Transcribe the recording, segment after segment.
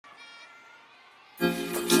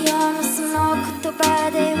の言葉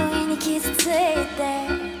で不意に傷ついて、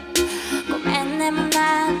ごめんねも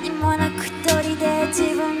何にもなく一人で自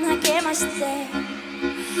分励まして、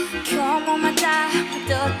今日もまた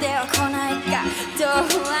戻っては来ないかと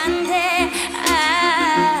不安で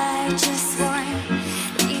I just want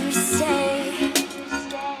you to say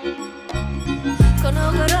こ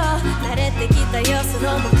の頃慣れてきたよそ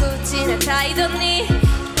の無口な態度に、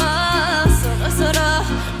そろそろ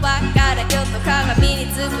別れよと鏡に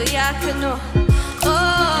つぶやくの、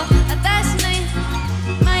私の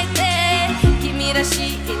前で君らし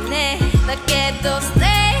いね、だけど stay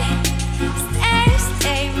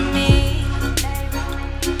with me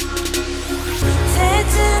切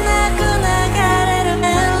なく流れるメ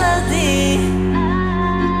ロディー、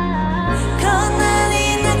こんなに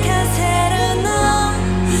泣かせるの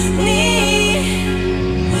に、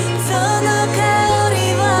その香り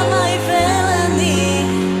は my felony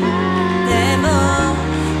でも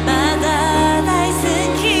まだ大好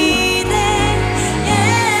きで、夜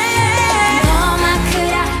枕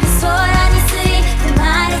空に吸い込ま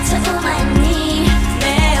れちゃう前に、ね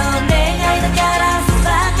えお願いだからそば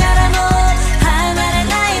からも離れ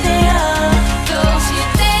ないでよ、どうし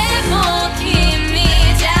ても君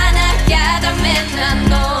じゃなきゃダメな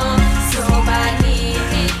の、そばにい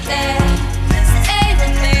て Stay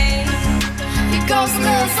with me It goes a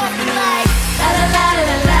little something like la la la la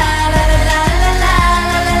la la la la la la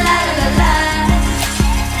la la la la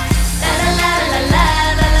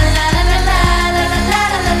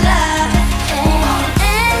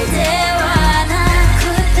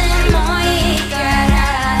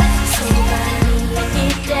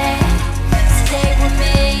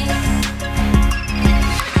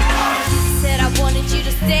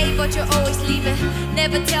But you're always leaving.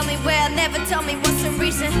 Never tell me where, never tell me what's the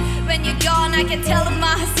reason. When you're gone, I can tell that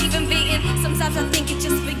my heart's even beating. Sometimes I think it's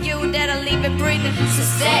just for you that I leave it breathing. So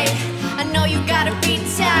stay, I know you gotta be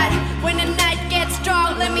tired. When the night gets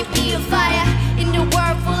strong, let me be your fire. In the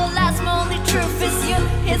world full of lies, my only truth is you.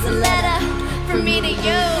 Here's a letter from me to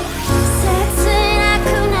you. 切な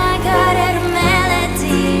く流れるメロデ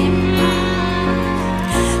ィー、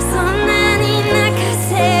そんなに泣か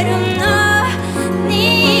せるの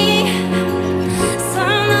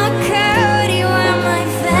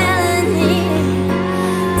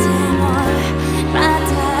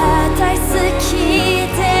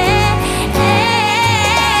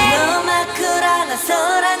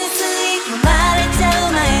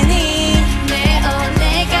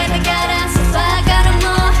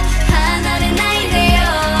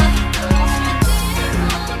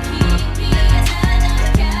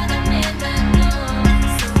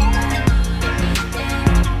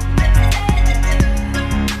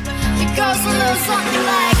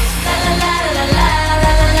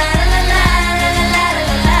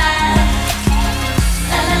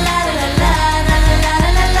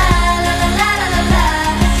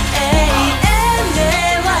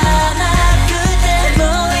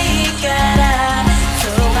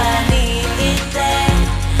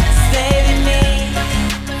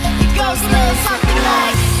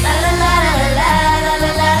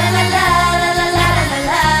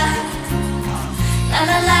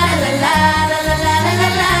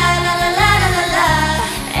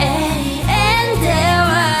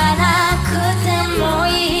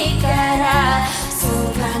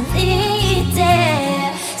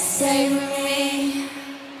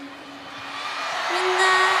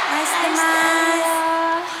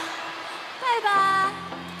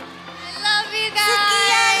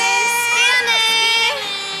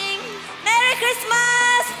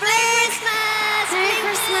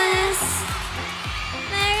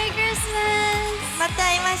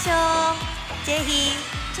ぜひ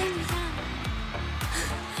ジェンさん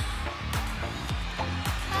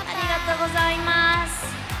ありがとうございます。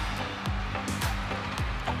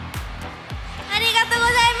ありがとうご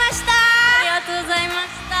ざいました。ありがとうございまし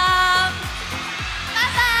た。バ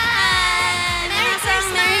イバイ。メリークリ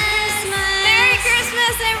スマス。メリークリスマ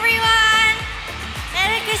ス everyone。メ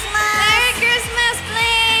リークリスマス。メリークリスマス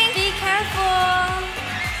please。Be careful。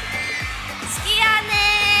好きや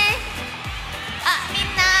ね。あ、みん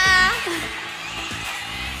な。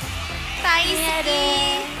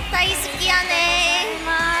大好きやね。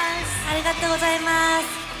ありがとうございます。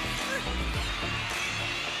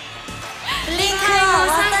リンクは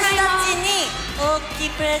私たちに大きい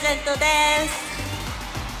プレゼントです。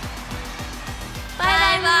バイ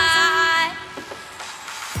バイ。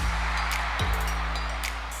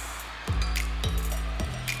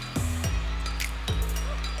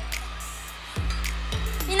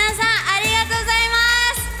皆さんありがとうございま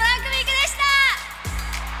す。ブラックピンクでした。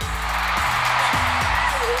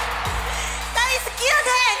大好きやで。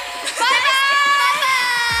バイバイ。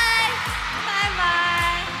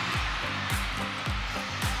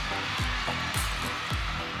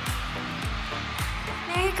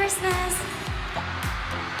Christmas